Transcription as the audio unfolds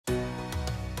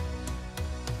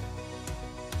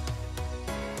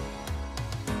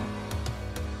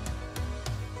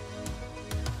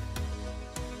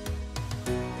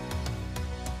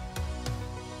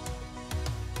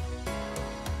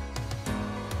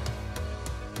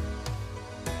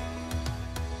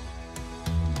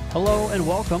Hello and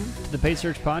welcome to the Paid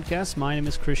Search Podcast. My name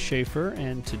is Chris Schaeffer,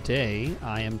 and today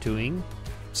I am doing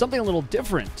something a little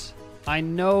different. I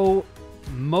know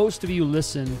most of you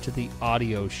listen to the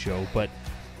audio show, but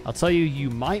I'll tell you, you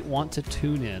might want to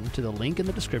tune in to the link in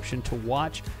the description to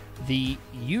watch the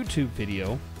YouTube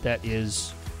video that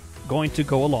is going to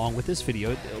go along with this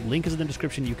video. The link is in the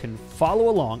description. You can follow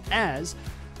along as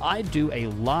I do a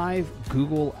live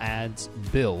Google Ads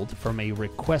build from a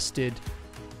requested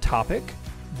topic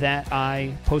that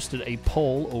I posted a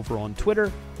poll over on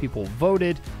Twitter. People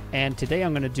voted, and today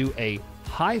I'm going to do a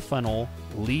high funnel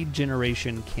lead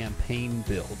generation campaign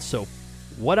build. So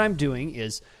what I'm doing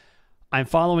is I'm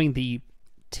following the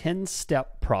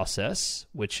 10-step process,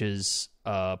 which is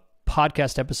a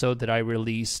podcast episode that I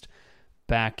released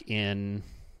back in,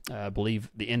 I believe,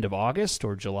 the end of August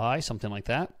or July, something like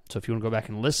that. So if you want to go back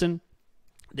and listen,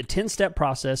 the 10-step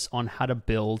process on how to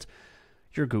build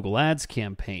your Google Ads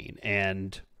campaign.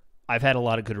 And I've had a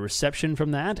lot of good reception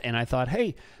from that, and I thought,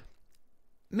 hey,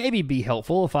 maybe it'd be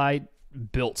helpful if I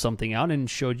built something out and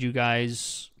showed you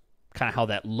guys kind of how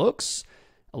that looks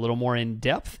a little more in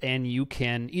depth, and you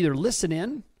can either listen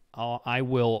in, I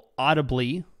will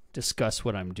audibly discuss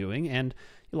what I'm doing, and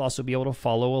you'll also be able to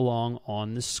follow along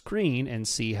on the screen and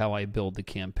see how I build the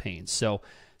campaign. So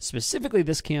specifically,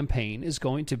 this campaign is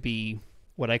going to be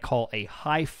what I call a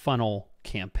high funnel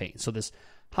campaign. So this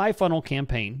high funnel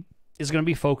campaign is going to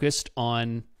be focused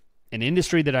on an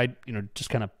industry that I just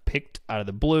kind of picked out of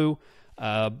the blue,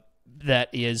 that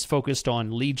is focused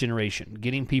on lead generation,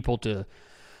 getting people to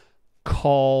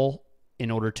call in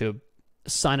order to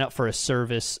sign up for a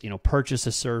service, purchase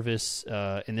a service.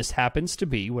 And this happens to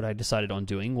be what I decided on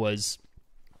doing was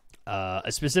a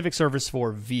specific service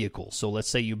for vehicles. So let's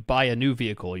say you buy a new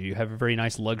vehicle, you have a very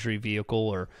nice luxury vehicle,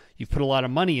 or you've put a lot of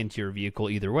money into your vehicle,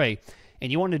 either way,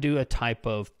 and you want to do a type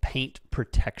of paint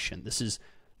protection. This is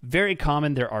very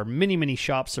common. There are many, many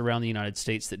shops around the United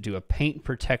States that do a paint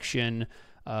protection.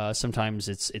 Sometimes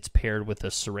it's paired with a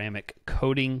ceramic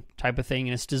coating type of thing,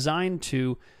 and it's designed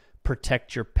to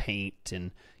protect your paint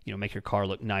and make your car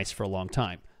look nice for a long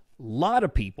time. A lot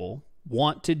of people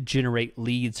want to generate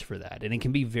leads for that, and it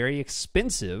can be very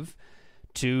expensive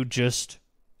to just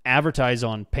advertise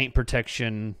on paint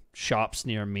protection shops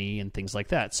near me and things like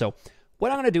that. So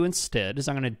what I'm going to do instead is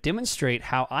I'm going to demonstrate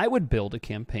how I would build a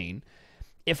campaign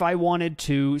if I wanted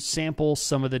to sample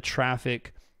some of the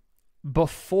traffic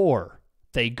before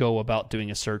they go about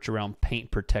doing a search around paint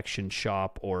protection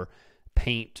shop or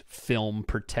paint film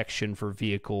protection for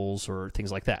vehicles or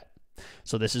things like that.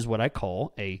 So this is what I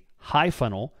call a high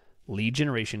funnel lead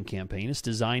generation campaign. It's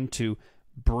designed to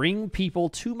bring people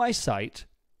to my site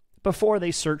before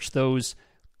they search those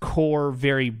core,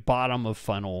 very bottom of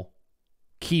funnel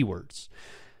keywords.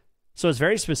 So it's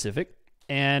very specific,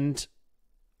 and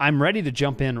I'm ready to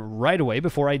jump in right away.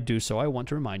 Before I do so, I want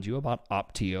to remind you about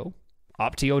Opteo.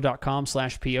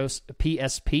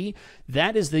 Opteo.com/PSP.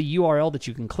 That is the URL that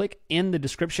you can click in the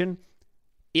description.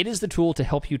 It is the tool to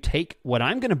help you take what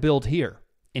I'm going to build here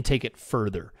and take it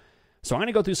further. So I'm going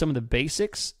to go through some of the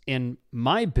basics in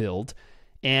my build,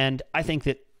 and I think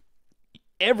that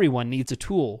everyone needs a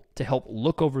tool to help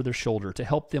look over their shoulder, to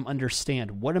help them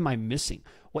understand, what am I missing?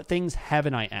 What things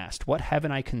haven't I asked? What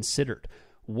haven't I considered?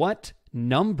 What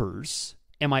numbers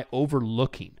am I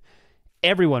overlooking?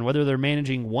 Everyone, whether they're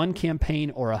managing one campaign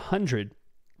or 100,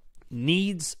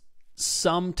 needs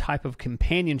some type of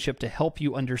companionship to help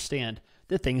you understand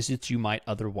the things that you might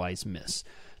otherwise miss.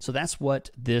 So that's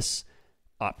what this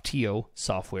Opteo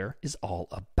software is all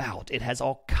about. It has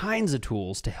all kinds of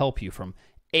tools to help you, from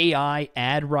AI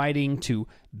ad writing to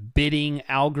bidding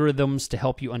algorithms to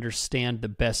help you understand the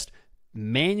best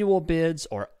manual bids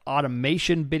or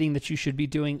automation bidding that you should be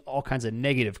doing, all kinds of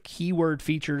negative keyword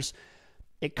features.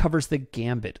 It covers the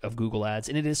gambit of Google Ads,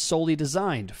 and it is solely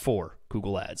designed for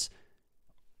Google Ads.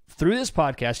 Through this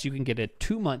podcast, you can get a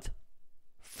 2-month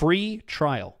free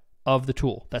trial of the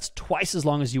tool. That's twice as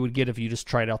long as you would get if you just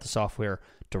tried out the software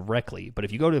directly. But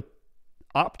if you go to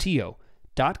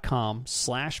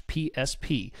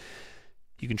opteo.com/PSP,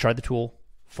 you can try the tool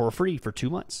for free for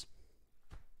 2 months.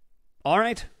 All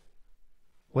right.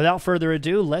 Without further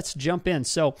ado, let's jump in.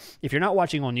 So if you're not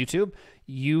watching on YouTube,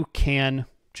 you can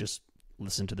just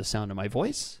listen to the sound of my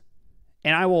voice,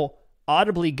 and I will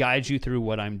audibly guide you through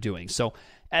what I'm doing. So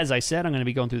as I said, I'm going to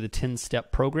be going through the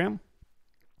 10-step program,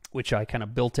 which I kind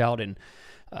of built out and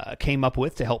came up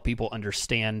with to help people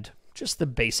understand just the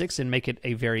basics and make it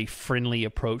a very friendly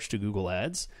approach to Google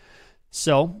Ads.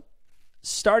 So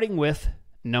starting with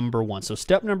number one. So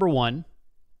step number one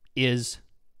is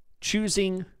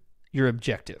choosing your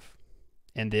objective,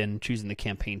 and then choosing the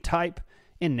campaign type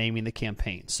and naming the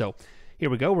campaign. So here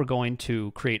we go. We're going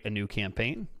to create a new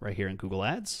campaign right here in Google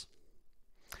Ads.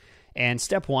 And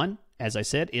step one, as I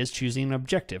said, is choosing an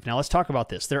objective. Now let's talk about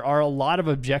this. There are a lot of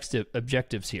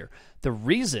objectives here. The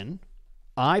reason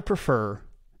I prefer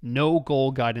no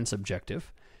goal guidance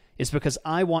objective is because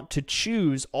I want to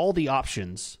choose all the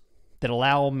options that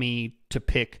allow me to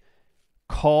pick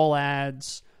call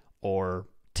ads or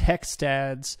text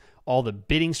ads, all the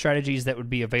bidding strategies that would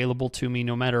be available to me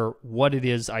no matter what it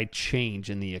is I change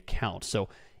in the account. So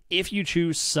if you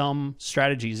choose some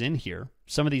strategies in here,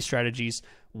 some of these strategies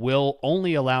will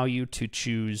only allow you to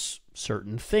choose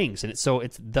certain things. And so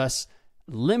it's thus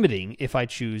limiting if I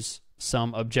choose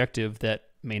some objective that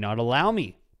may not allow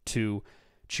me to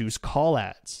choose call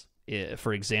ads.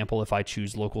 For example, if I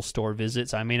choose local store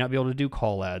visits, I may not be able to do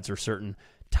call ads or certain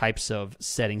types of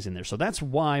settings in there. So that's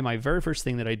why my very first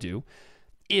thing that I do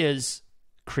is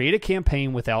create a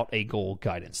campaign without a goal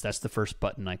guidance. That's the first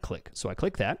button I click. So I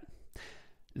click that.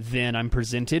 Then I'm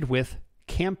presented with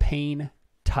campaign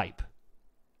type.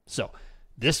 So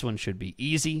this one should be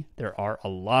easy. There are a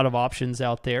lot of options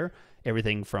out there.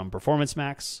 Everything from Performance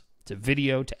Max to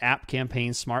video to app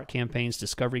campaigns, smart campaigns,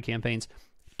 discovery campaigns.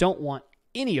 Don't want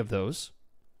any of those.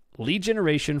 Lead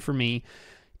generation for me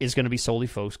is going to be solely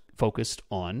focused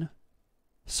on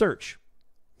search.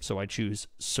 So I choose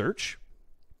search.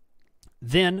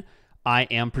 Then I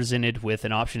am presented with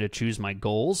an option to choose my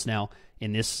goals. Now,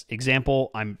 in this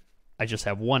example, I just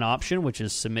have one option, which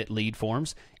is submit lead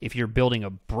forms. If you're building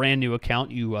a brand new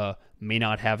account, you may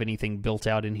not have anything built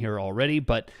out in here already.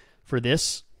 But for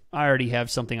this, I already have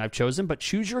something I've chosen. But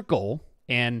choose your goal,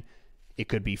 and it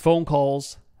could be phone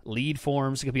calls, lead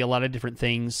forms. It could be a lot of different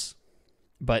things.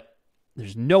 But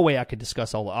there's no way I could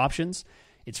discuss all the options.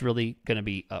 It's really going to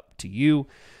be up to you.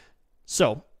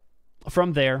 So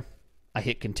from there, I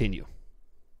hit continue.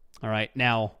 All right.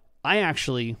 Now, I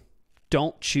actually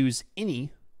don't choose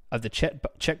any of the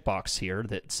checkbox here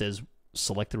that says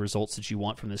select the results that you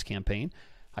want from this campaign.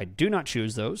 I do not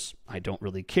choose those. I don't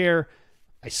really care.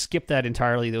 I skip that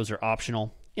entirely. Those are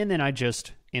optional. And then I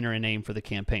just enter a name for the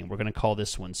campaign. We're going to call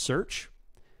this one search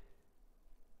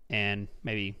and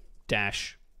maybe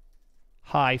dash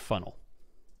high funnel.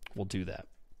 We'll do that.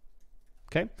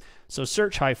 Okay. So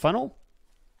search high funnel,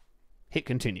 hit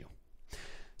continue.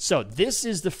 So this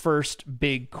is the first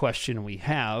big question we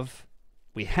have.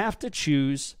 We have to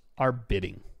choose our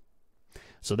bidding.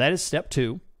 So that is step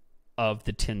 2 of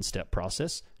the 10-step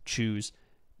process. Choose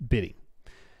bidding.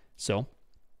 So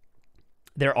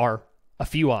there are a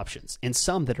few options and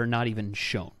some that are not even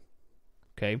shown.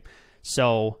 Okay.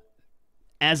 So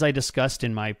as I discussed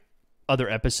in my other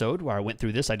episode where I went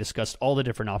through this, I discussed all the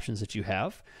different options that you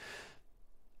have.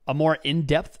 A more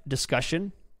in-depth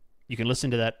discussion, you can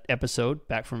listen to that episode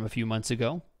back from a few months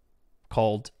ago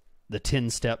called The 10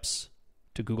 Steps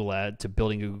to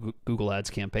Building a Google Ads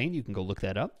Campaign. You can go look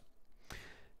that up.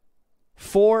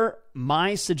 For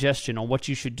my suggestion on what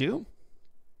you should do,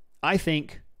 I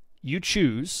think you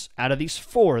choose out of these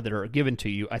 4 that are given to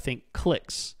you, I think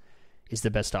clicks is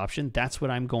the best option. That's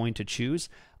what I'm going to choose.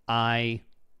 I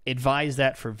advise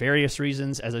that for various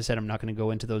reasons. As I said, I'm not going to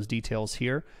go into those details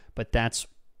here, but that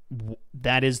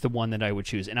is the one that I would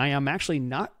choose. And I am actually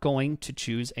not going to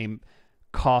choose a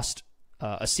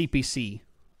CPC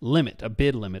limit, a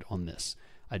bid limit on this.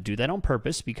 I do that on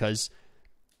purpose because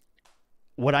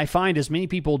what I find is many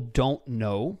people don't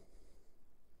know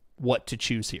what to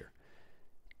choose here.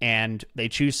 And they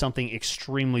choose something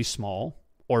extremely small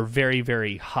or very,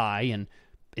 very high, and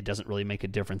it doesn't really make a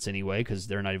difference anyway because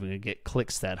they're not even going to get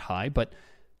clicks that high. But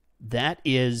that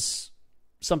is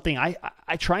something I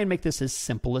try and make this as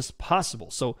simple as possible.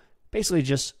 So basically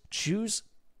just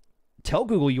tell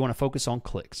Google you want to focus on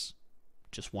clicks.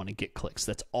 Just want to get clicks.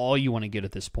 That's all you want to get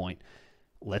at this point.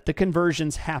 Let the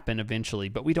conversions happen eventually,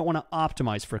 but we don't want to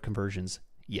optimize for conversions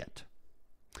yet.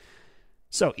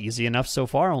 So easy enough so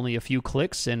far, only a few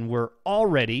clicks, and we're all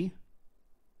ready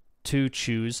to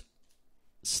choose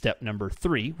step number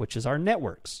 3, which is our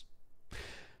networks.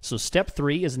 So step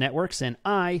 3 is networks, and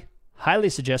I highly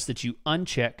suggest that you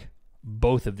uncheck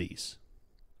both of these.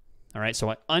 All right, so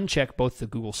I uncheck both the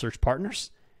Google Search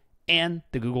Partners and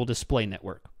the Google Display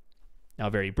Network. Now,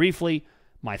 very briefly,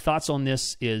 my thoughts on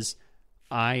this is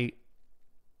I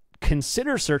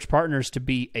consider Search Partners to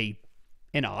be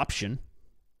an option.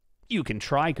 You can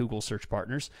try Google Search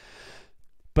Partners,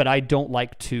 but I don't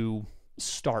like to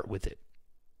start with it.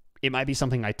 It might be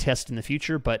something I test in the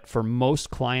future, but for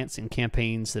most clients and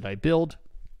campaigns that I build,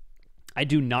 I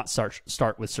do not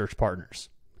start with Search Partners.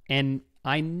 And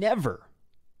I never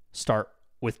start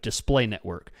with Display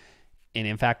Network. And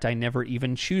in fact, I never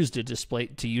even choose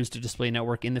to use the display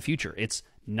network in the future. It's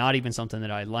not even something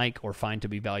that I like or find to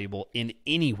be valuable in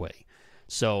any way.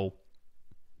 So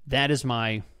that is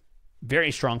my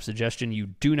very strong suggestion. You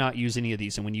do not use any of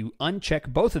these. And when you uncheck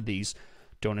both of these,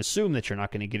 don't assume that you're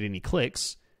not going to get any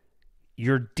clicks.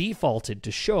 You're defaulted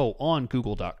to show on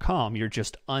google.com. You're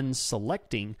just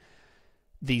unselecting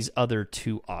these other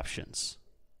two options.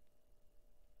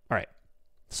 All right.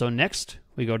 So next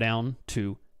we go down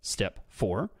to step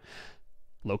 4,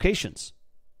 locations.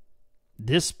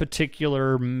 This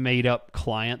particular made-up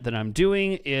client that I'm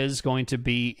doing is going to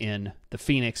be in the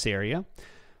Phoenix area.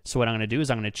 So what I'm going to do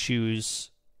is I'm going to choose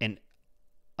an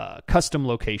custom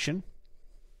location,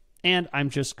 and I'm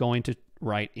just going to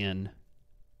write in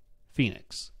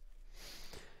Phoenix.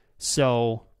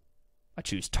 So I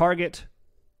choose target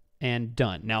and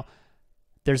done. Now,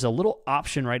 there's a little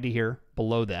option right here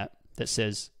below that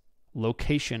says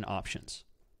location options.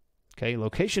 Okay,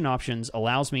 location options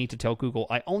allows me to tell Google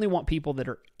I only want people that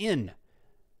are in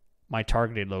my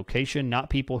targeted location, not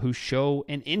people who show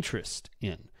an interest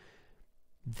in.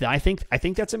 I think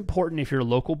that's important if you're a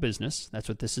local business. That's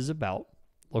what this is about.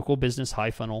 Local business,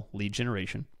 high funnel, lead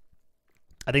generation.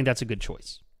 I think that's a good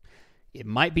choice. It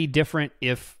might be different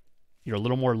if you're a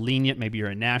little more lenient. Maybe you're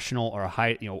a national or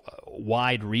a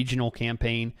wide regional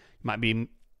campaign. You might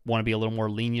want to be a little more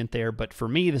lenient there. But for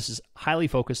me, this is highly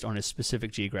focused on a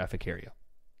specific geographic area.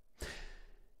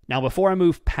 Now, before I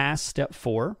move past step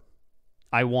 4,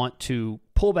 I want to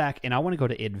pull back and I want to go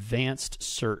to advanced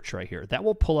search right here. That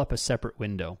will pull up a separate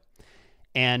window.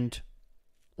 And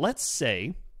let's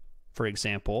say, for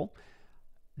example,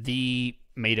 the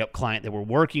made-up client that we're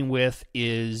working with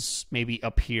is maybe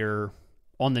up here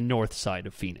on the north side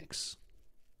of Phoenix.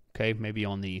 Okay, maybe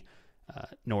on the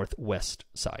northwest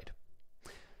side.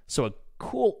 So a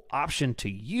cool option to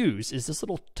use is this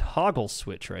little toggle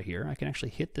switch right here. I can actually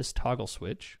hit this toggle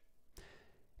switch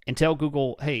and tell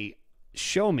Google, hey,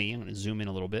 show me, I'm going to zoom in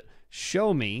a little bit,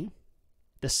 show me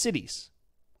the cities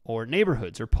or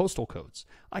neighborhoods or postal codes.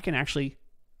 I can actually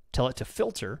tell it to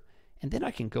filter, and then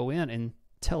I can go in and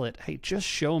tell it, hey, just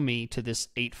show me to this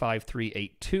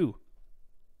 85382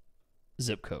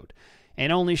 zip code,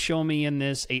 and only show me in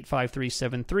this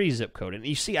 85373 zip code. And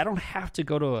you see, I don't have to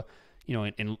go to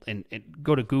and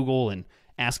go to Google and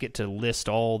ask it to list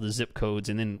all the zip codes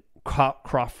and then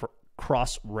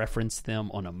cross-reference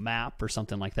them on a map or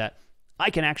something like that. I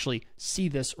can actually see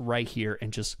this right here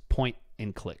and just point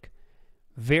and click.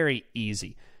 Very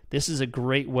easy. This is a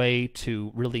great way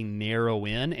to really narrow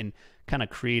in and kind of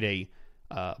create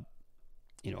a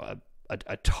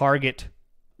target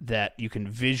that you can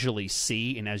visually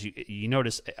see. And as you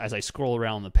notice, as I scroll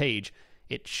around the page,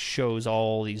 it shows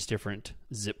all these different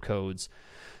zip codes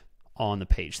on the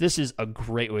page. This is a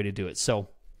great way to do it. So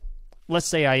let's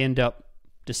say I end up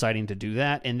deciding to do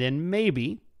that, and then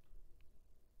maybe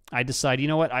I decide, you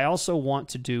know what, I also want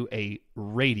to do a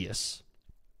radius.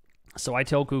 So I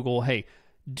tell Google, hey,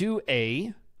 do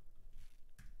a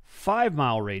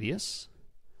 5-mile radius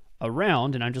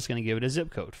around, and I'm just going to give it a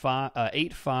zip code,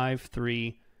 853,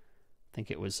 I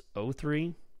think it was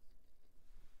 03.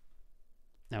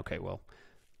 Okay, well,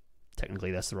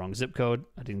 technically that's the wrong zip code.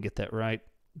 I didn't get that right.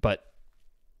 But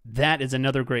that is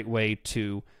another great way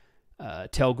to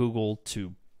tell Google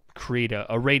to create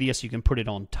a radius. You can put it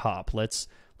on top. Let's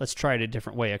try it a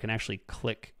different way. I can actually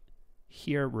click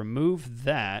here, remove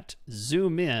that,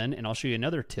 zoom in, and I'll show you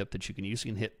another tip that you can use.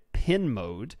 You can hit pin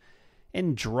mode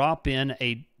and drop in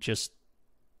a just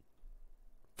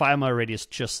 5-mile radius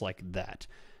just like that.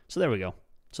 So there we go.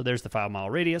 So there's the 5-mile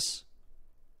radius.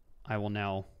 I will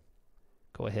now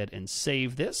go ahead and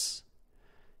save this.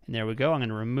 And there we go. I'm going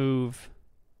to remove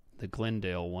the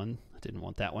Glendale one. I didn't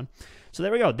want that one. So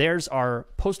there we go. There's our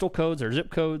postal codes or zip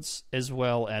codes as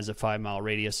well as a 5-mile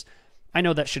radius. I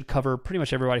know that should cover pretty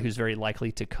much everybody who's very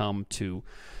likely to come to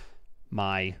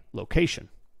my location.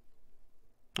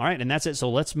 All right, and that's it. So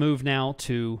let's move now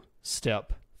to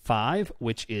step 5,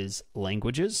 which is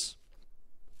languages.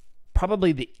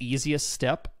 Probably the easiest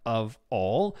step of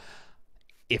all.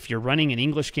 If you're running an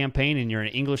English campaign and you're in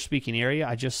an English-speaking area,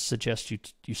 I just suggest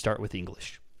you start with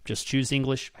English. Just choose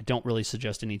English. I don't really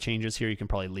suggest any changes here. You can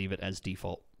probably leave it as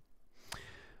default.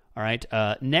 All right,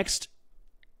 next,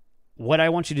 what I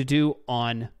want you to do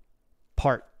on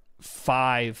part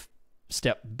 5,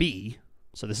 step B,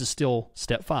 so this is still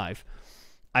step 5,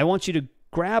 I want you to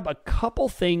grab a couple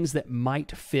things that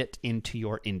might fit into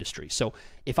your industry. So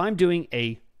if I'm doing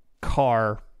a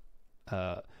car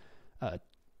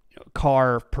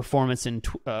performance and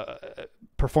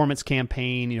performance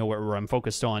campaign, where I'm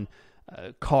focused on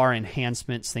car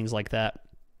enhancements, things like that,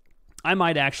 I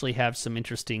might actually have some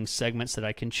interesting segments that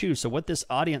I can choose. So what this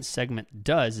audience segment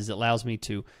does is it allows me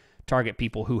to target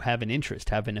people who have an interest,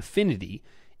 have an affinity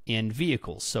in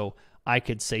vehicles. So I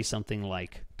could say something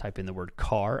like, type in the word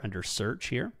car under search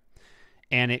here,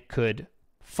 and it could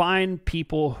find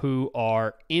people who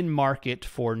are in market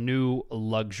for new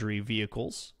luxury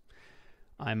vehicles.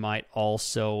 I might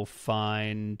also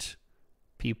find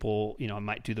people, I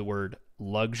might do the word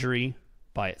luxury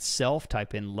by itself,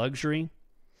 type in luxury,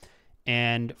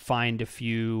 and find a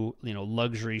few,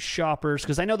 luxury shoppers,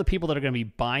 because I know the people that are going to be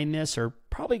buying this are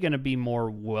probably going to be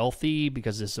more wealthy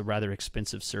because this is a rather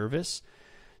expensive service.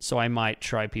 So I might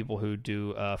try people who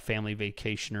do family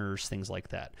vacationers, things like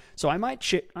that. So I might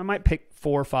pick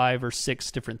 4 or 5 or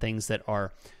 6 different things that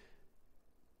are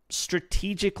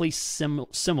strategically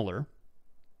similar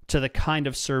to the kind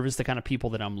of service, the kind of people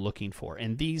that I'm looking for.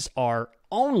 And these are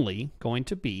only going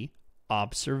to be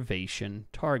observation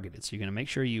targeted. So you're going to make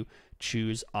sure you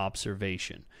choose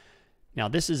observation. Now,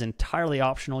 this is entirely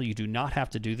optional. You do not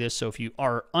have to do this. So if you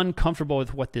are uncomfortable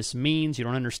with what this means, you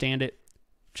don't understand it,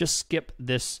 just skip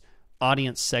this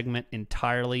audience segment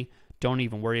entirely. Don't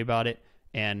even worry about it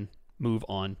and move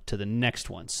on to the next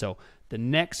one. So the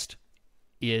next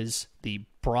is the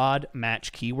broad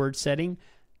match keyword setting.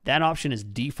 That option is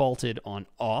defaulted on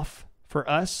off for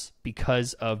us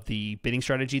because of the bidding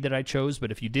strategy that I chose.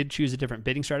 But if you did choose a different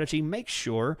bidding strategy, make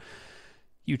sure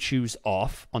you choose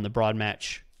off on the broad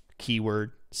match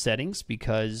keyword settings,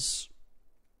 because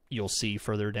you'll see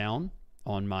further down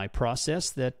on my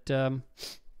process that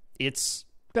it's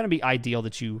going to be ideal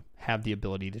that you have the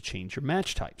ability to change your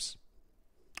match types.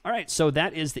 All right, so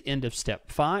that is the end of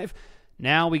step 5.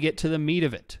 Now we get to the meat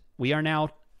of it. We are now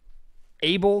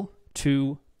able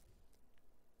to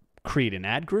create an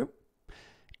ad group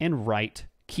and write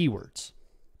keywords.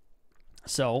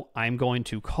 So I'm going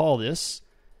to call this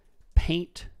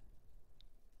paint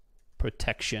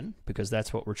protection, because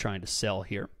that's what we're trying to sell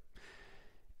here.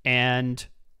 And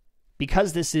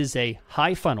because this is a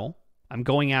high funnel, I'm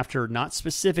going after not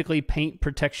specifically paint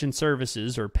protection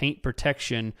services or paint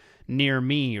protection near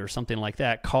me or something like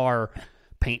that, car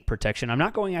paint protection. I'm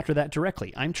not going after that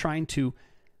directly. I'm trying to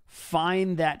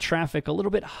find that traffic a little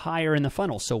bit higher in the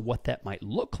funnel. So what that might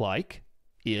look like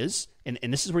is, and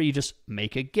this is where you just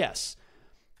make a guess,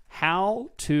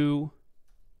 how to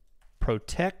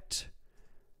protect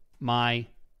my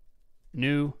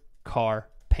new car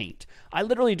paint. I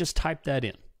literally just typed that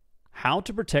in. How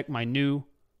to protect my new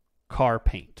car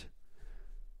paint.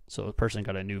 So the person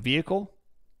got a new vehicle,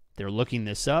 they're looking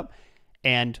this up,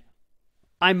 and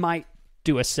I might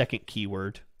do a second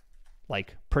keyword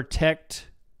like protect.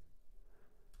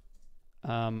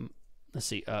 Let's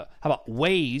see. How about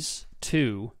ways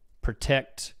to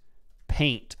protect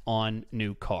paint on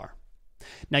new car?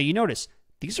 Now you notice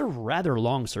these are rather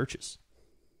long searches,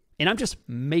 and I'm just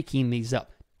making these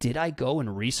up. Did I go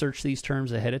and research these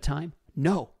terms ahead of time?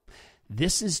 No.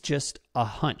 This is just a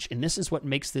hunch, and this is what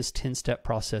makes this 10-step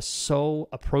process so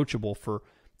approachable for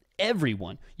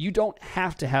everyone. You don't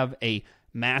have to have a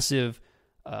massive,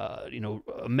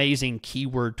 amazing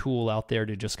keyword tool out there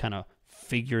to just kind of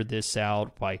figure this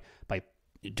out by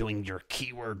doing your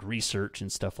keyword research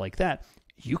and stuff like that.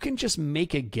 You can just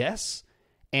make a guess,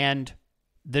 and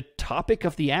the topic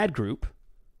of the ad group,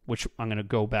 which I'm going to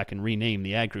go back and rename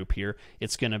the ad group here,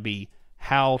 it's going to be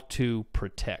how to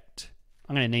protect.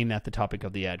 I'm going to name that the topic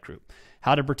of the ad group,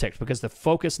 how to protect, because the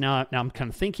focus now I'm kind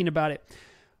of thinking about it.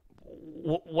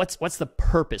 What's the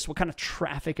purpose? What kind of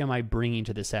traffic am I bringing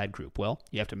to this ad group? Well,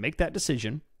 you have to make that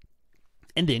decision,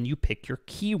 and then you pick your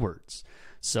keywords.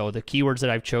 So the keywords that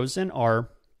I've chosen are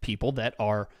people that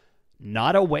are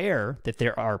not aware that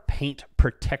there are paint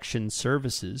protection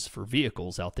services for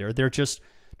vehicles out there. They're just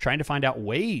trying to find out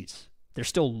ways. They're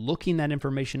still looking that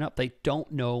information up. They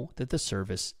don't know that the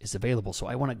service is available. So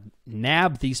I want to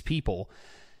nab these people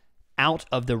out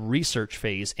of the research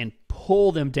phase and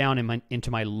pull them down into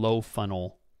my low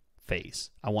funnel phase.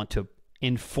 I want to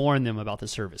inform them about the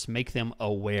service, make them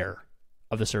aware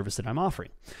of the service that I'm offering.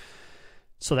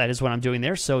 So that is what I'm doing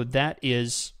there. So that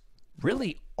is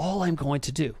really all I'm going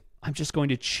to do. I'm just going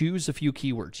to choose a few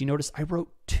keywords. You notice I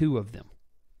wrote 2 of them.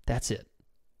 That's it.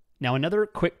 Now, another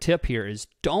quick tip here is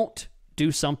don't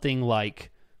do something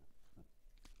like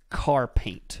car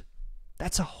paint.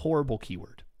 That's a horrible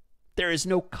keyword. There is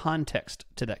no context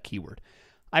to that keyword.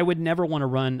 I would never want to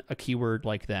run a keyword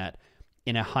like that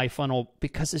in a high funnel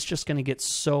because it's just going to get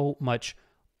so much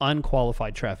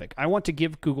unqualified traffic. I want to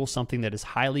give Google something that is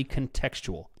highly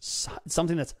contextual,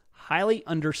 something that's highly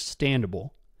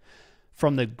understandable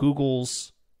from the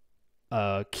Google's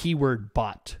keyword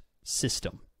bot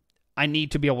system. I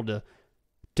need to be able to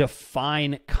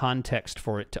define context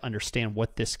for it to understand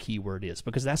what this keyword is,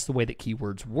 because that's the way that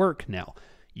keywords work now.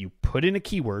 You put in a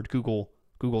keyword,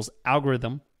 Google's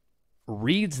algorithm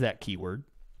reads that keyword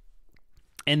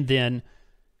and then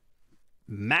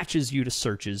matches you to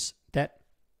searches that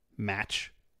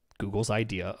match Google's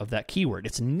idea of that keyword.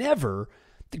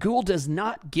 Google does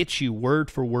not get you word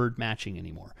for word matching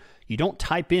anymore. You don't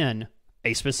type in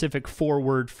a specific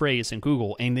 4-word phrase in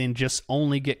Google and then just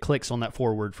only get clicks on that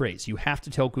 4-word phrase. You have to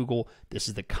tell Google, this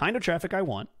is the kind of traffic I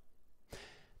want.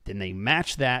 Then they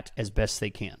match that as best they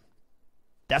can.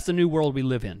 That's the new world we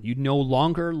live in. You no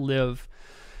longer live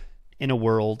in a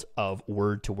world of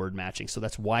word-to-word matching. So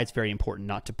that's why it's very important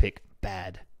not to pick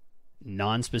bad,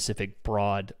 non-specific,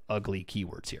 broad, ugly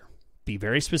keywords here. Be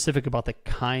very specific about the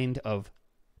kind of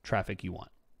traffic you want.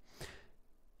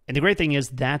 And the great thing is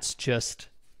that's just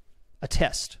a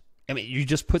test. I mean, you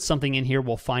just put something in here,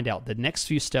 we'll find out. The next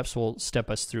few steps will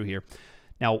step us through here.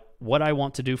 Now, what I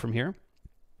want to do from here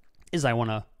is I want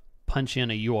to punch in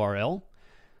a URL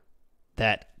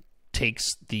that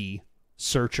takes the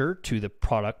searcher to the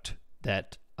product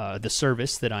that the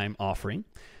service that I'm offering.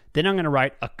 Then I'm going to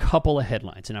write a couple of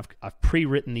headlines, and I've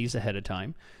pre-written these ahead of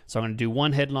time. So I'm going to do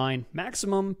one headline,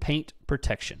 maximum paint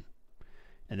protection.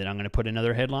 And then I'm going to put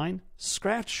another headline,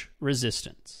 scratch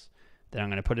resistance. Then I'm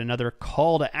going to put another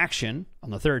call to action on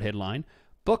the third headline,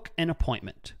 book an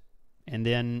appointment. And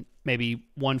then maybe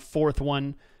one fourth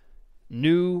one,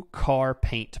 new car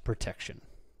paint protection.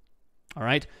 All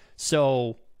right,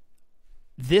 so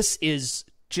this is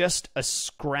just a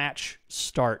scratch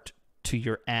start to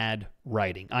your ad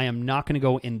writing. I am not going to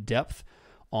go in depth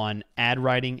on ad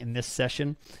writing in this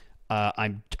session.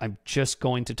 I'm just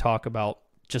going to talk about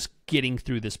just getting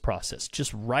through this process.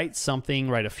 Just write something,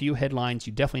 write a few headlines.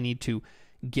 You definitely need to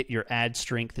get your ad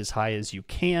strength as high as you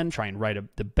can. Try and write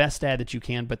the best ad that you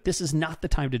can, but this is not the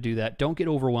time to do that. Don't get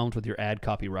overwhelmed with your ad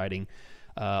copywriting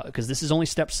because this is only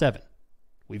step 7.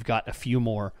 We've got a few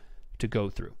more to go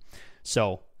through.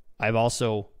 So I've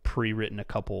also pre-written a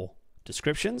couple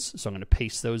descriptions, so I'm going to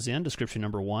paste those in. Description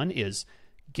number 1 is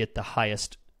get the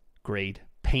highest grade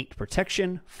paint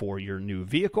protection for your new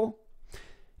vehicle.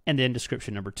 And then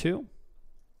description number 2,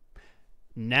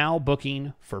 now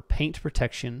booking for paint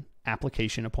protection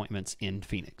application appointments in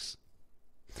Phoenix.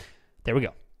 There we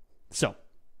go. So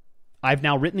I've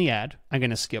now written the ad. I'm going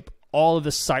to skip all of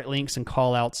the site links and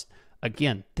call outs.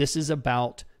 Again, this is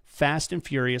about fast and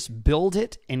furious. Build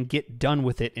it and get done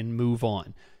with it and move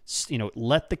on.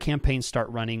 Let the campaign start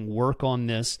running, work on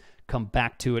this, come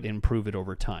back to it, and improve it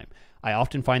over time. I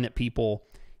often find that people,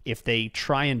 if they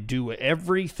try and do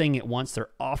everything at once, they're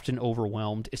often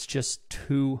overwhelmed. It's just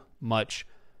too much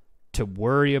to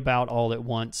worry about all at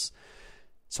once.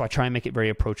 So I try and make it very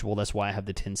approachable. That's why I have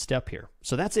the 10-step here.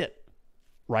 So that's it.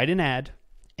 Write an ad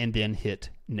and then hit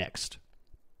next.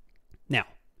 Now,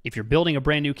 if you're building a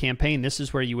brand new campaign, this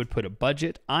is where you would put a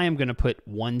budget. I am going to put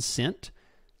 1 cent.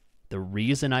 The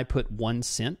reason I put 1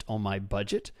 cent on my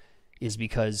budget is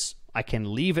because I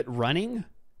can leave it running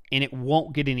and it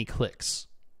won't get any clicks.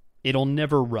 It'll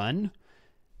never run,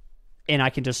 and I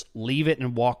can just leave it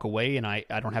and walk away, and I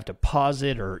don't have to pause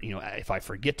it, or if I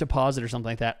forget to pause it or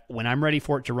something like that. When I'm ready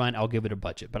for it to run, I'll give it a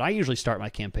budget. But I usually start my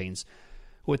campaigns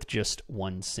with just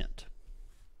 1 cent.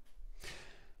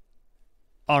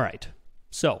 All right,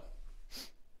 so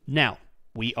now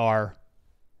we are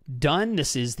done.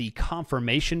 This is the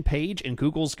confirmation page, and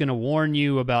Google's going to warn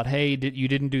you about, hey, you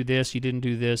didn't do this, you didn't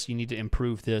do this, you need to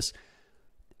improve this.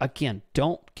 Again,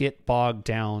 don't get bogged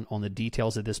down on the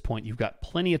details at this point. You've got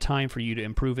plenty of time for you to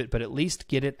improve it, but at least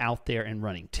get it out there and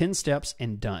running. 10 steps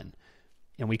and done.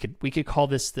 And we could call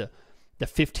this the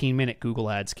 15-minute Google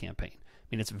Ads campaign. I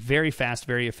mean, it's very fast,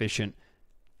 very efficient.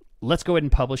 Let's go ahead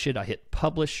and publish it. I hit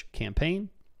Publish Campaign.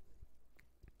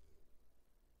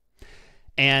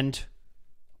 And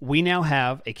we now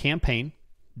have a campaign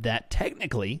that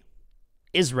technically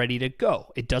is ready to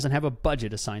go. It doesn't have a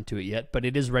budget assigned to it yet, but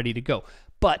it is ready to go.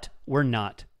 But we're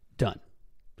not done.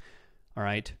 All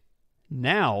right.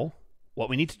 Now, what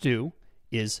we need to do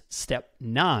is step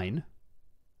 9,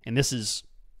 and this is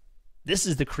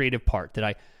the creative part that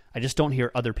I just don't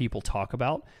hear other people talk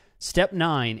about. Step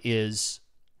 9 is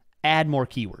add more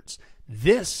keywords.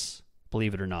 This,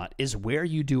 believe it or not, is where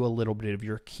you do a little bit of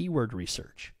your keyword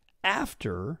research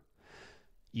after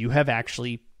you have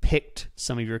actually picked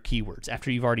some of your keywords,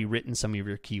 after you've already written some of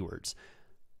your keywords.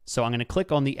 So I'm going to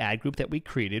click on the ad group that we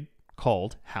created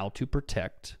called How to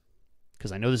Protect,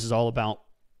 because I know this is all about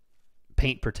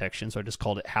paint protection, so I just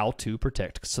called it How to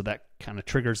Protect. So that kind of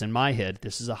triggers in my head,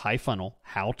 this is a high funnel.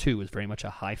 How to is very much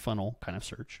a high funnel kind of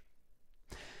search.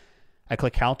 I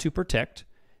click How to Protect,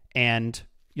 and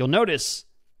you'll notice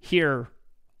here,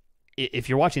 if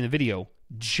you're watching the video,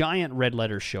 giant red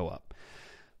letters show up.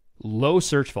 Low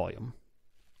search volume.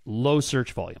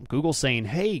 Google's saying,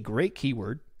 hey, great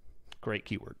keyword,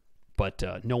 but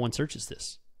no one searches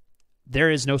this.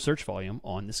 There is no search volume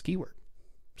on this keyword.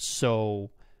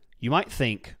 So you might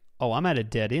think, oh, I'm at a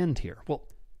dead end here. Well,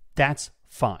 that's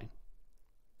fine.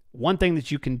 One thing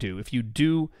that you can do, if you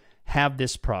do have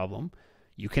this problem,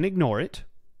 you can ignore it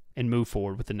and move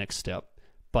forward with the next step.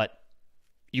 But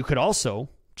you could also,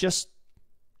 just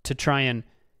to try and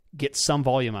get some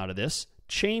volume out of this,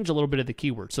 change a little bit of the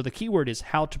keyword. So the keyword is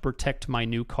how to protect my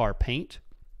new car paint.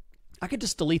 I could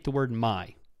just delete the word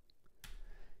my.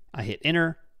 I hit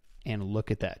enter, and look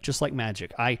at that. Just like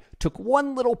magic. I took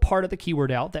one little part of the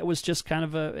keyword out that was just kind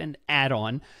of an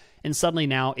add-on, and suddenly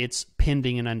now it's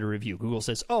pending and under review. Google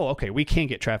says, oh, okay, we can't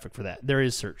get traffic for that. There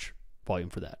is search volume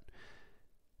for that.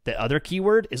 The other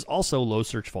keyword is also low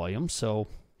search volume, so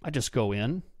I just go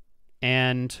in,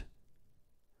 and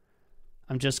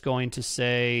I'm just going to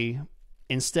say,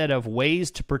 instead of ways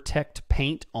to protect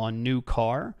paint on new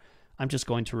car, I'm just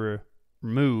going to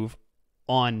remove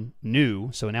on new.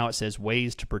 So now it says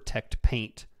ways to protect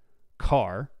paint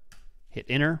car. Hit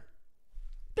enter.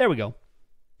 There we go.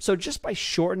 So just by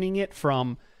shortening it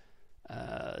from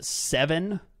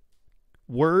 7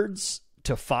 words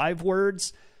to 5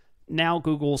 words, now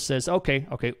Google says, okay,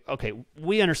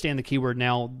 we understand the keyword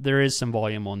now. There is some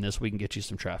volume on this. We can get you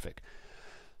some traffic.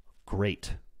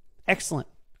 Great. Excellent.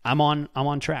 I'm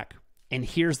on track. And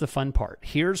here's the fun part.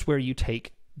 Here's where you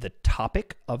take the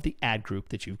topic of the ad group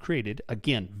that you've created.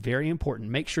 Again, very important.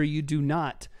 Make sure you do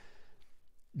not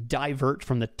divert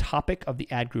from the topic of the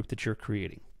ad group that you're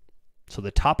creating. So the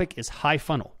topic is high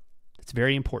funnel. It's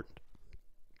very important.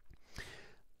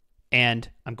 And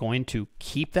I'm going to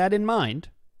keep that in mind,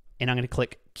 and I'm going to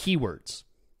click keywords.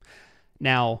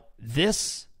 Now,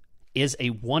 this is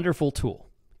a wonderful tool.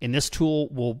 And this tool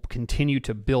will continue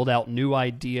to build out new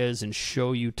ideas and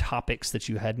show you topics that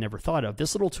you had never thought of.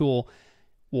 This little tool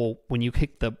will, when you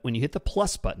hit the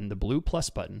plus button, the blue plus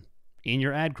button in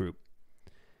your ad group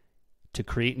to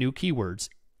create new keywords,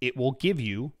 it will give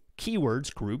you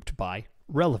keywords grouped by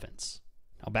relevance.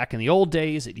 Now, back in the old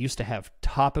days, it used to have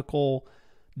topical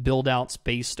build-outs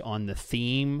based on the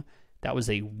theme. That was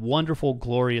a wonderful,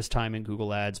 glorious time in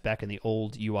Google Ads back in the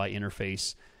old UI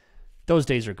interface. Those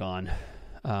days are gone.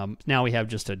 Now we have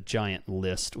just a giant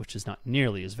list, which is not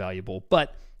nearly as valuable,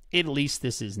 but at least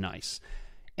this is nice.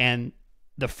 And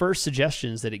the first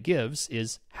suggestions that it gives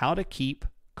is how to keep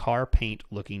car paint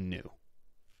looking new.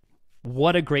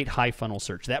 What a great high funnel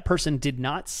search. That person did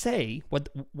not say, what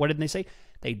did they say?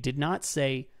 They did not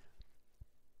say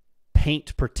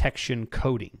paint protection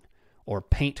coating or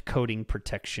paint coating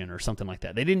protection or something like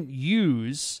that. They didn't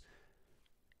use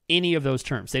any of those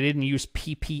terms. They didn't use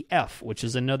PPF, which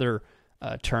is another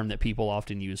term that people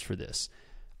often use for this.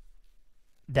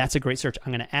 That's a great search.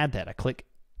 I'm going to add that. I click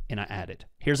and I add it.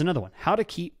 Here's another one. How to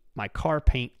keep my car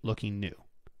paint looking new.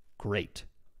 Great.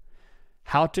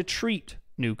 How to treat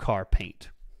new car paint.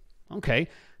 Okay.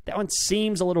 That one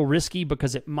seems a little risky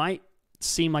because it might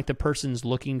seem like the person's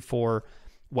looking for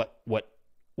what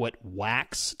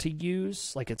wax to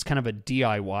use. Like it's kind of a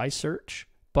DIY search,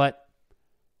 but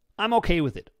I'm okay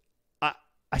with it.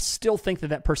 I still think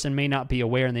that person may not be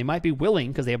aware, and they might be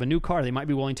willing, because they have a new car, they might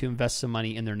be willing to invest some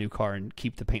money in their new car and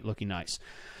keep the paint looking nice.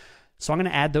 So I'm going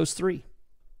to add those 3.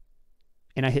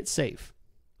 And I hit save.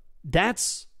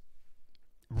 That's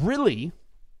really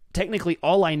technically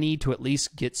all I need to at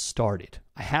least get started.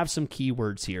 I have some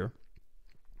keywords here,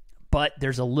 but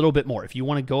there's a little bit more. If you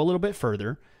want to go a little bit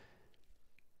further,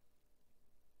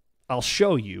 I'll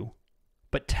show you,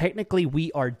 but technically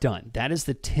we are done. That is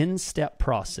the 10-step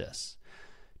process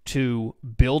to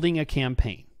building a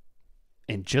campaign.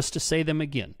 And just to say them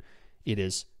again, it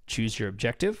is choose your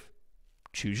objective,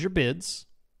 choose your bids,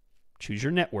 choose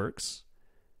your networks,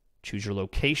 choose your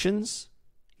locations,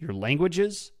 your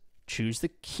languages, choose the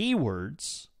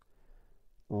keywords,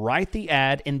 write the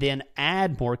ad, and then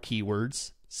add more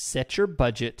keywords, set your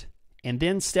budget, and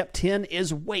then step 10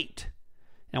 is wait.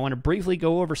 And I want to briefly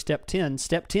go over step 10.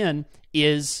 Step 10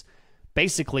 is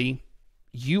basically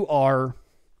you are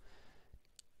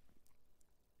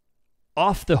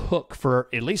off the hook for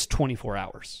at least 24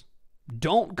 hours.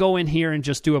 Don't go in here and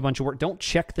just do a bunch of work. Don't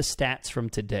check the stats from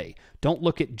today. Don't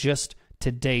look at just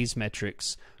today's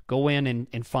metrics. Go in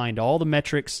and find all the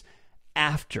metrics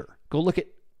after. Go look at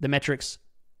the metrics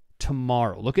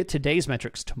tomorrow. Look at today's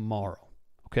metrics tomorrow,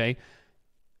 okay?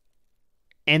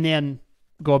 And then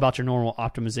go about your normal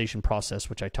optimization process,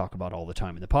 which I talk about all the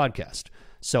time in the podcast.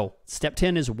 So step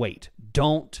 10 is wait.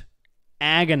 Don't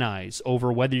agonize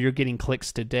over whether you're getting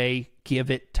clicks today. Give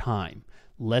it time.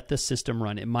 Let the system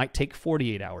run. It might take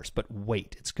 48 hours, but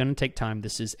wait. It's going to take time.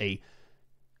 This is a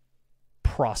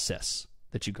process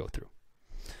that you go through.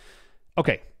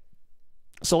 Okay,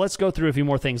 so let's go through a few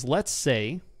more things. Let's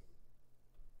say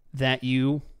that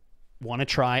you want to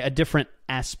try a different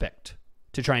aspect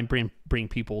to try and bring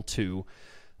people to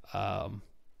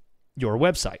your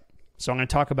website. So I'm going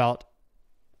to talk about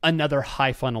another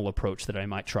high funnel approach that I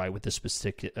might try with this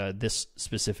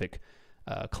specific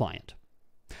client.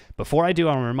 Before I do,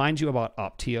 I want to remind you about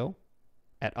Optio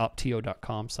at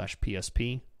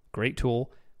optio.com/PSP. Great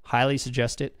tool. Highly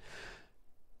suggest it.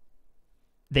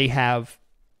 They have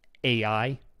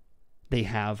AI. They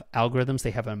have algorithms.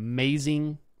 They have an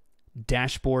amazing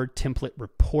dashboard template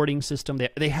reporting system.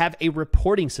 They have a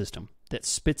reporting system that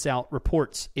spits out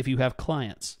reports if you have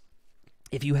clients.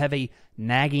 If you have a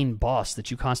nagging boss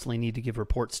that you constantly need to give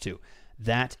reports to,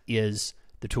 that is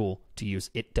the tool to use.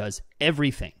 It does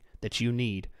everything that you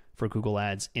need for Google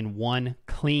Ads in one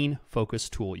clean,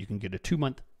 focused tool. You can get a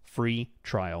 2-month free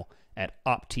trial at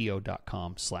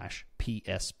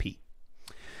optio.com/PSP.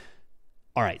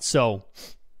 All right, so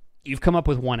you've come up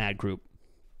with one ad group.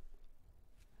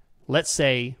 Let's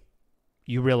say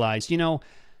you realize,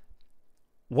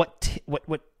 what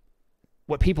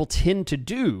people tend to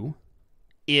do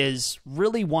is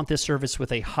really want this service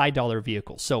with a high dollar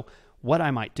vehicle. So what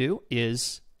I might do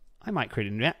is I might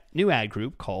create a new ad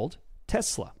group called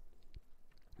Tesla.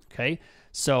 Okay,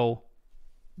 so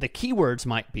the keywords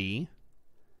might be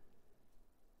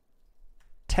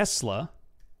Tesla.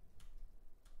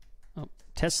 Oh,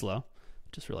 Tesla.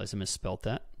 Just realized I misspelled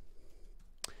that.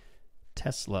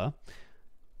 Tesla.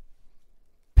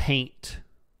 Paint.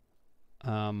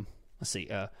 Let's see.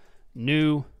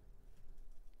 New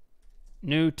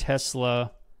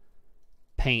Tesla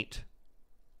paint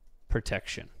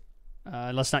protection.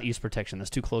 Let's not use protection. That's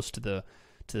too close to the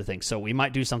thing. So we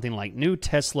might do something like new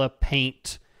Tesla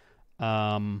paint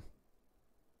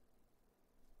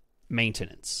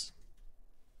maintenance.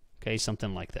 Okay,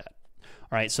 something like that.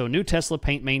 All right, so new Tesla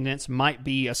paint maintenance might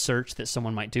be a search that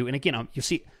someone might do. And again, you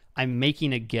see, I'm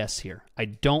making a guess here. I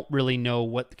don't really know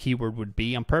what the keyword would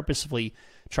be. I'm purposefully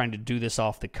trying to do this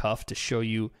off the cuff to show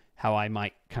you how I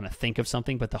might kind of think of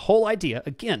something. But the whole idea,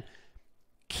 again,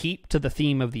 keep to the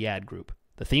theme of the ad group.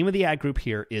 The theme of the ad group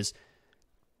here is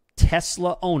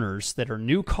Tesla owners that are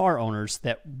new car owners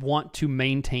that want to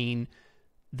maintain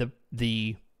the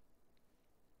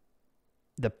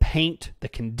paint, the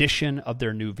condition of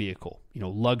their new vehicle,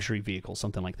 luxury vehicle,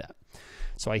 something like that.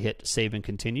 So I hit save and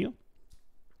continue.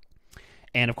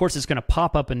 And of course, it's going to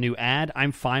pop up a new ad.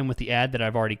 I'm fine with the ad that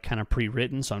I've already kind of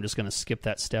pre-written, so I'm just going to skip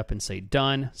that step and say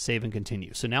done, save and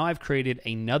continue. So now I've created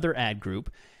another ad group,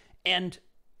 and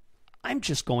I'm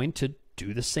just going to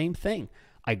do the same thing.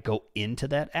 I go into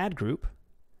that ad group,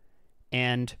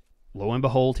 and lo and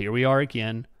behold, here we are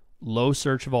again, low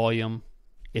search volume.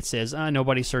 It says,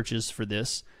 nobody searches for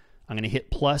this. I'm going to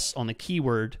hit plus on the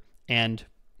keyword, and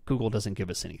Google doesn't give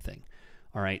us anything.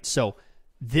 All right, so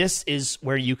this is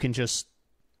where you can just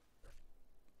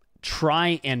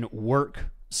try and work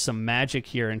some magic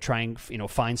here and try and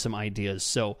find some ideas.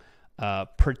 So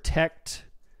protect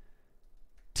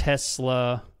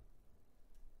Tesla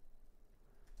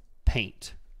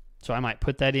paint. So I might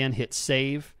put that in, hit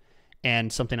save,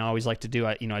 and something I always like to do,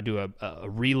 I do a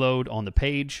reload on the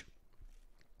page.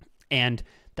 And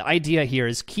the idea here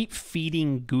is keep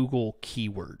feeding Google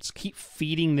keywords. Keep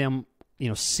feeding them,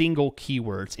 single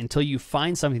keywords until you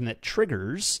find something that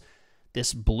triggers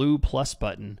this blue plus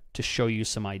button to show you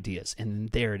some ideas. And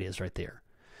there it is right there.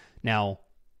 Now,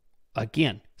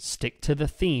 again, stick to the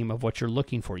theme of what you're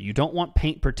looking for. You don't want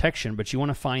paint protection, but you want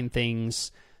to find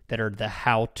things that are the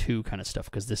how-to kind of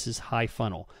stuff, because this is high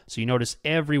funnel. So you notice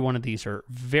every one of these are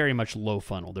very much low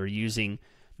funnel. They're using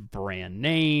brand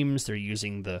names. They're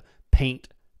using the paint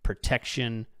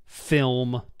protection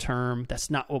film term. That's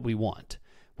not what we want.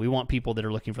 We want people that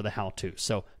are looking for the how-to.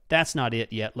 So that's not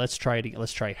it yet. Let's try it.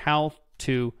 Let's try how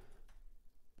to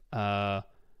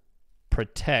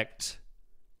protect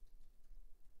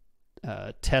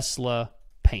Tesla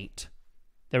paint.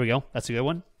 There we go. That's a good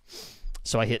one.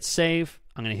 So I hit save.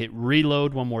 I'm going to hit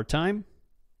reload one more time.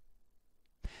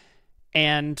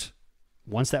 And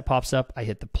once that pops up, I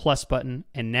hit the plus button.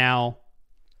 And now,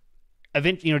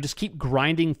 eventually, just keep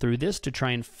grinding through this to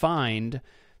try and find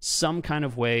some kind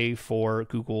of way for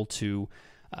Google to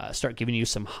start giving you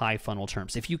some high funnel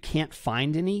terms. If you can't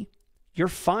find any, you're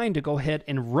fine to go ahead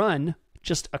and run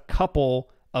just a couple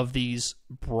of these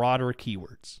broader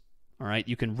keywords. All right,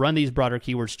 you can run these broader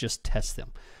keywords, just test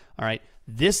them. All right,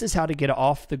 this is how to get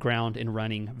off the ground and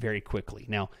running very quickly.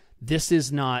 Now, This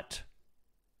is not,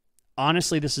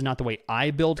 honestly, this is not the way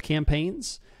I build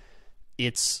campaigns.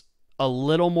 It's a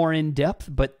little more in depth,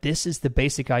 but this is the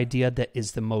basic idea that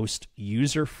is the most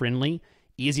user-friendly,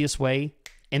 easiest way.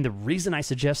 And the reason I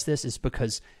suggest this is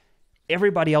because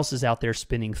everybody else is out there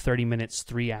spending 30 minutes,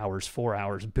 3 hours, 4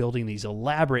 hours building these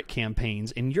elaborate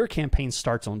campaigns, and your campaign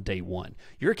starts on day one.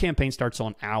 Your campaign starts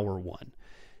on hour one.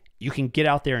 You can get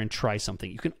out there and try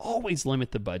something. You can always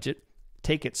limit the budget,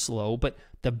 take it slow, but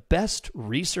the best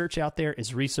research out there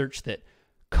is research that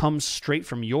comes straight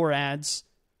from your ads,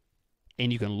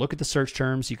 and you can look at the search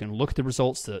terms, you can look at the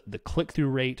results, the click-through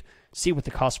rate, see what the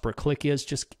cost per click is.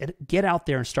 Just get out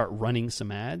there and start running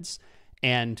some ads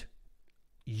and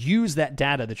use that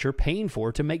data that you're paying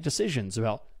for to make decisions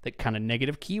about the kind of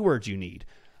negative keywords you need,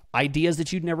 ideas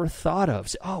that you'd never thought of.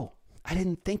 So, oh, I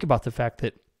didn't think about the fact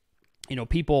that,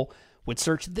 people would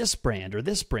search this brand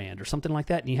or something like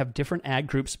that, and you have different ad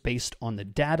groups based on the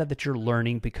data that you're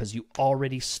learning because you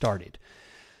already started.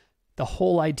 The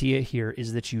whole idea here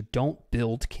is that you don't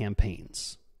build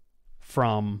campaigns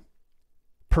from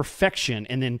perfection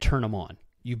and then turn them on.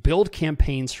 You build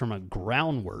campaigns from a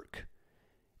groundwork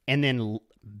and then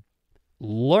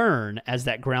learn as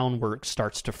that groundwork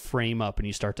starts to frame up and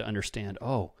you start to understand,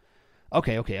 oh,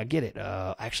 okay, I get it.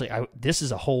 This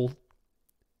is a whole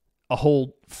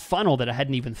funnel that I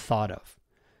hadn't even thought of.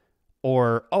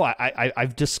 Or,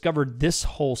 I've discovered this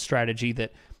whole strategy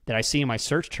that I see in my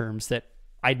search terms that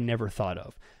I'd never thought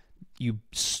of. You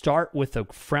start with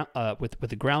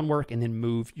the groundwork and then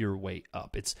move your way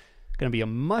up. It's going to be a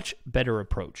much better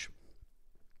approach.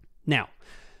 Now,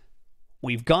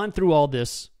 we've gone through all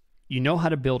this. You know how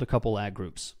to build a couple ad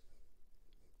groups.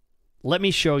 Let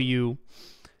me show you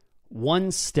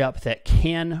one step that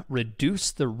can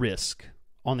reduce the risk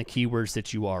on the keywords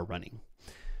that you are running.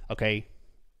 Okay,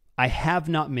 I have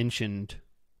not mentioned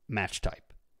match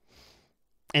type.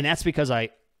 And that's because I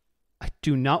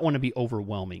do not want to be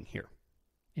overwhelming here.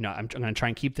 I'm going to try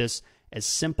and keep this as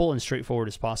simple and straightforward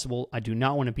as possible. I do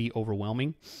not want to be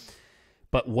overwhelming.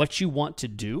 But what you want to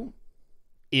do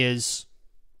is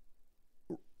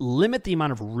limit the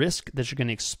amount of risk that you're going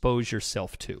to expose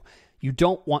yourself to. You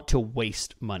don't want to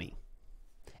waste money.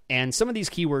 And some of these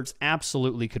keywords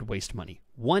absolutely could waste money.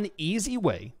 One easy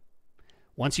way,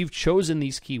 once you've chosen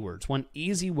these keywords, one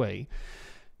easy way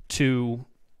to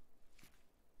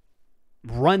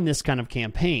run this kind of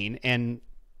campaign and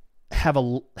have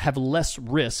less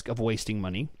risk of wasting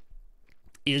money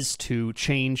is to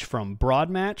change from broad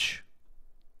match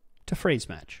to phrase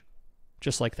match,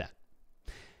 just like that.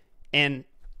 And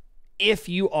if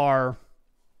you are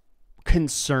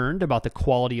concerned about the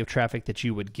quality of traffic that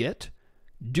you would get,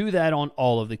 do that on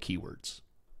all of the keywords.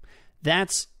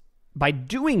 That's by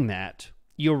doing that,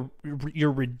 you're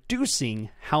reducing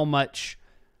how much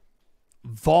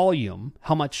volume,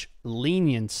 how much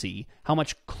leniency, how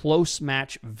much close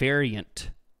match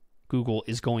variant Google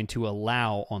is going to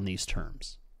allow on these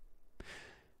terms.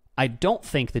 I don't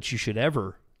think that you should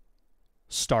ever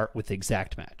start with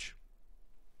exact match.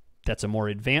 That's a more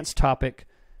advanced topic,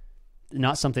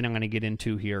 not something I'm going to get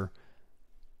into here.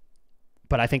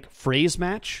 But I think phrase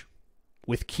match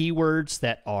with keywords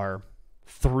that are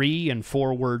 3 and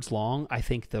 4 words long, I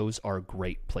think those are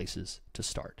great places to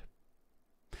start.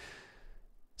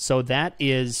 So that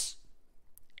is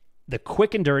the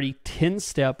quick and dirty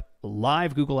 10-step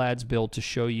live Google Ads build to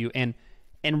show you. And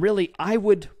really,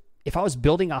 if I was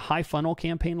building a high funnel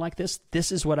campaign like this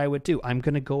is what I would do. I'm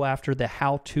going to go after the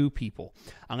how-to people.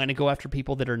 I'm going to go after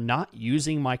people that are not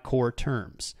using my core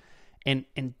terms. And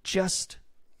just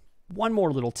one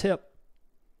more little tip.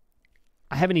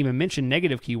 I haven't even mentioned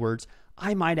negative keywords.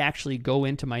 I might actually go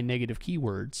into my negative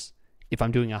keywords if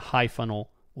I'm doing a high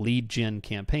funnel lead gen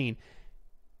campaign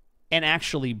and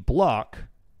actually block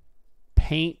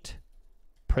paint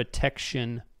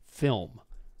protection film,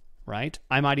 right?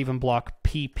 I might even block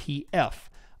PPF.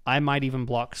 I might even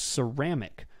block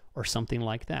ceramic or something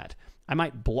like that. I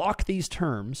might block these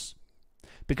terms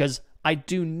because I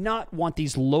do not want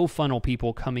these low funnel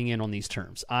people coming in on these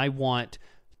terms. I want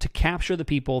to capture the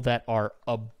people that are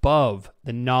above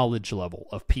the knowledge level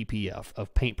of PPF,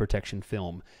 of paint protection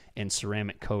film and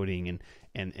ceramic coating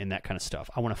and that kind of stuff.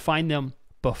 I want to find them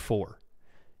before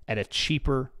at a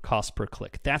cheaper cost per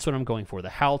click. That's what I'm going for. The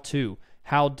how-to,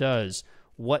 how does,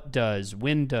 what does,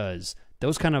 when does,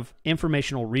 those kind of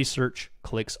informational research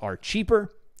clicks are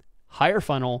cheaper, higher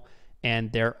funnel,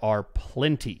 and there are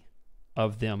plenty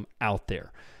of them out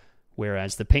there.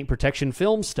 Whereas the paint protection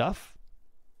film stuff,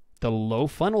 the low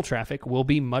funnel traffic will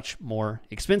be much more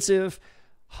expensive,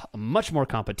 much more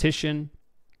competition,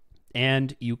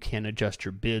 and you can adjust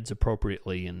your bids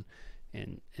appropriately and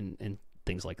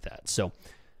things like that. So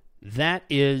that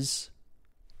is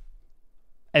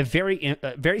a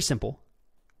very simple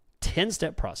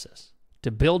 10-step process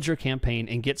to build your campaign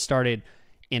and get started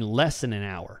in less than an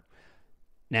hour.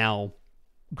 Now,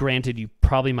 granted, you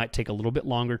probably might take a little bit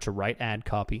longer to write ad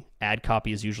copy. Ad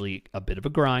copy is usually a bit of a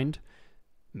grind.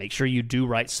 Make sure you do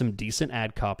write some decent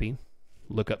ad copy.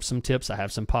 Look up some tips. I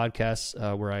have some podcasts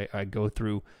where I go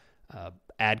through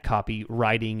ad copy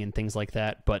writing and things like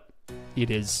that, but it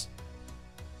is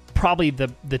probably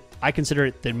I consider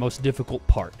it the most difficult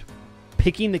part.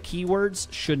 Picking the keywords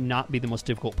should not be the most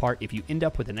difficult part. If you end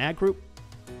up with an ad group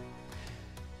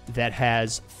that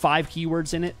has 5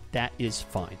 keywords in it, that is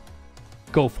fine.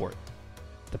 Go for it.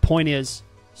 The point is,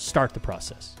 start the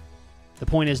process. The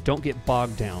point is, don't get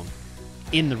bogged down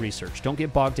in the research. Don't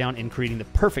get bogged down in creating the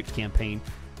perfect campaign.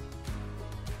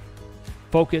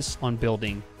 Focus on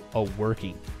building a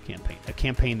working campaign, a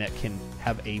campaign that can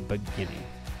have a beginning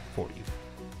for you.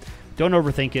 Don't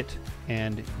overthink it,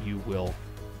 and you will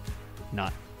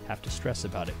not have to stress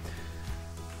about it.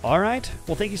 All right.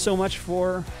 Well, thank you so much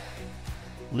for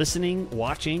listening,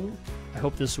 watching. I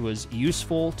hope this was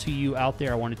useful to you out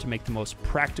there. I wanted to make the most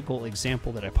practical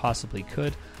example that I possibly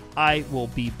could. I will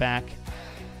be back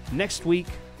next week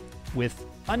with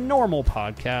a normal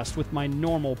podcast with my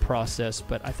normal process,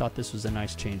 but I thought this was a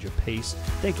nice change of pace.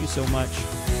 Thank you so much.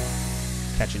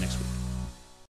 Catch you next week.